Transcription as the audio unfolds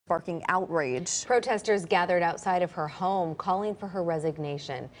sparking outrage. Protesters gathered outside of her home calling for her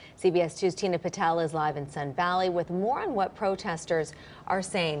resignation. CBS 2's Tina Patel is live in Sun Valley with more on what protesters are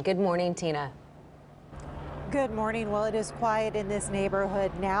saying. Good morning, Tina. Good morning. Well, it is quiet in this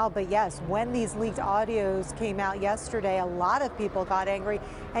neighborhood now, but yes, when these leaked audios came out yesterday, a lot of people got angry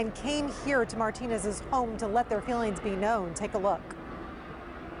and came here to Martinez's home to let their feelings be known. Take a look.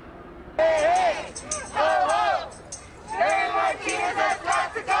 Hey, hey, ho, ho. Hey, Martinez has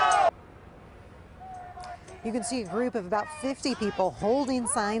got to go. You can see a group of about 50 people holding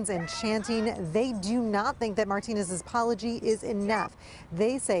signs and chanting. They do not think that Martinez's apology is enough.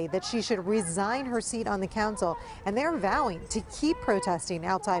 They say that she should resign her seat on the council, and they're vowing to keep protesting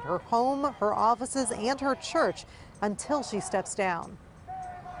outside her home, her offices, and her church until she steps down.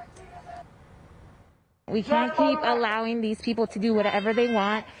 We can't keep allowing these people to do whatever they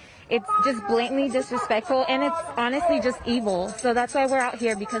want. It's just blatantly disrespectful, and it's honestly just evil. So that's why we're out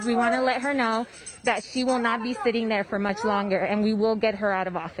here, because we want to let her know that she will not be sitting there for much longer, and we will get her out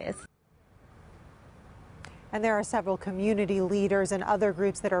of office. And there are several community leaders and other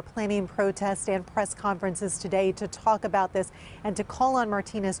groups that are planning protests and press conferences today to talk about this and to call on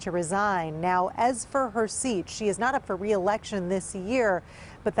Martinez to resign. Now, as for her seat, she is not up for re-election this year,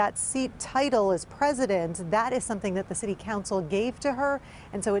 but that seat title as president, that is something that the city council gave to her,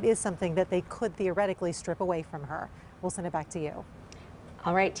 and so it is something that they could theoretically strip away from her. We'll send it back to you.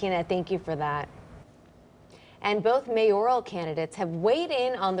 All right, Tina, thank you for that. And both mayoral candidates have weighed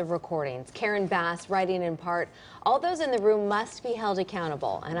in on the recordings. Karen Bass writing in part, all those in the room must be held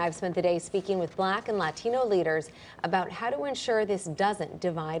accountable. And I've spent the day speaking with Black and Latino leaders about how to ensure this doesn't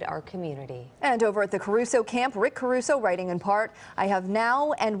divide our community. And over at the Caruso camp, Rick Caruso writing in part, I have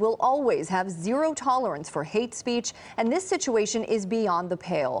now and will always have zero tolerance for hate speech, and this situation is beyond the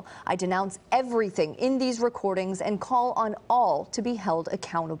pale. I denounce everything in these recordings and call on all to be held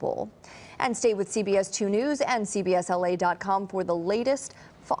accountable. And stay with CBS 2 News and CBSLA.com for the latest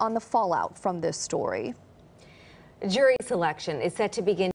on the fallout from this story. Jury selection is set to begin